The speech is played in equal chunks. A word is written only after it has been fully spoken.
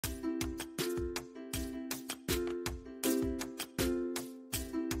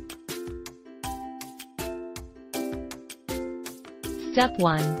Step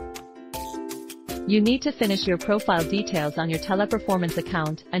 1. You need to finish your profile details on your Teleperformance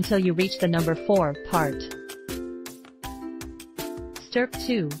account until you reach the number 4 part. Step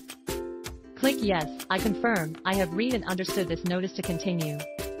 2. Click Yes, I confirm, I have read and understood this notice to continue.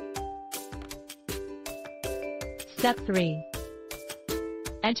 Step 3.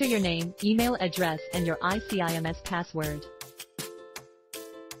 Enter your name, email address and your ICIMS password.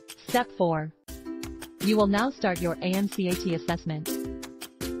 Step 4. You will now start your AMCAT assessment.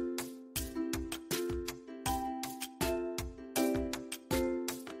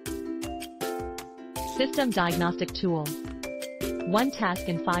 System Diagnostic Tool. 1 task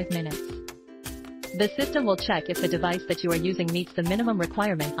in 5 minutes. The system will check if the device that you are using meets the minimum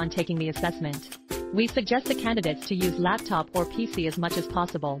requirement on taking the assessment. We suggest the candidates to use laptop or PC as much as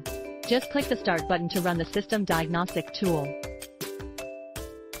possible. Just click the Start button to run the System Diagnostic Tool.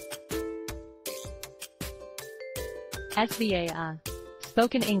 SVA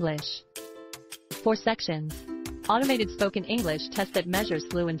Spoken English. 4 sections. Automated spoken English test that measures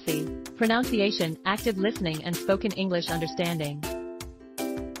fluency, pronunciation, active listening and spoken English understanding.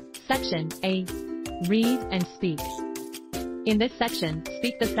 Section A. Read and speak. In this section,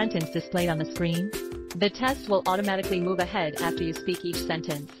 speak the sentence displayed on the screen. The test will automatically move ahead after you speak each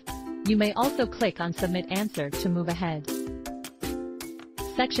sentence. You may also click on Submit Answer to move ahead.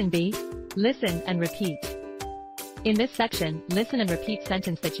 Section B. Listen and repeat. In this section, listen and repeat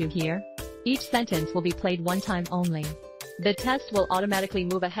sentence that you hear. Each sentence will be played 1 time only. The test will automatically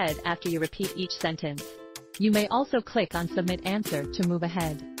move ahead after you repeat each sentence. You may also click on Submit Answer to move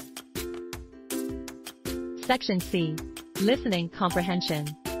ahead. Section C. Listening Comprehension.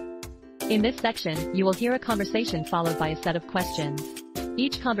 In this section, you will hear a conversation followed by a set of questions.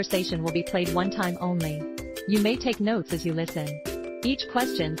 Each conversation will be played 1 time only. You may take notes as you listen. Each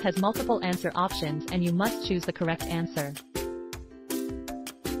question has multiple answer options and you must choose the correct answer.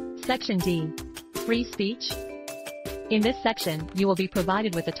 Section D. Free speech. In this section, you will be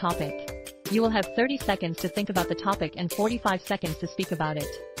provided with a topic. You will have 30 seconds to think about the topic and 45 seconds to speak about it.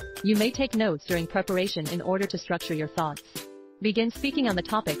 You may take notes during preparation in order to structure your thoughts. Begin speaking on the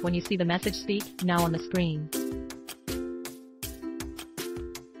topic when you see the message Speak Now on the screen.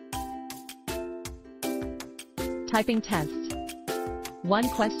 Typing test. 1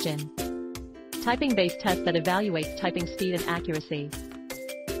 question. Typing-based test that evaluates typing speed and accuracy.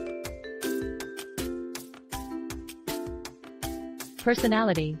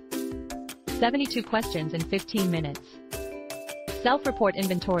 Personality. 72 questions in 15 minutes. Self-report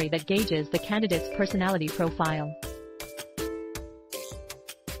inventory that gauges the candidate's personality profile.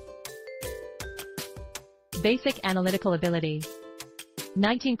 Basic analytical ability.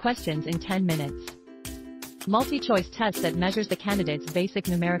 19 questions in 10 minutes. Multi-choice test that measures the candidate's basic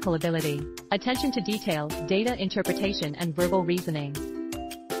numerical ability, attention to detail, data interpretation and verbal reasoning.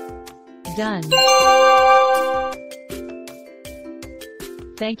 Done.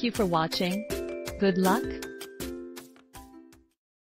 Thank you for watching. Good luck.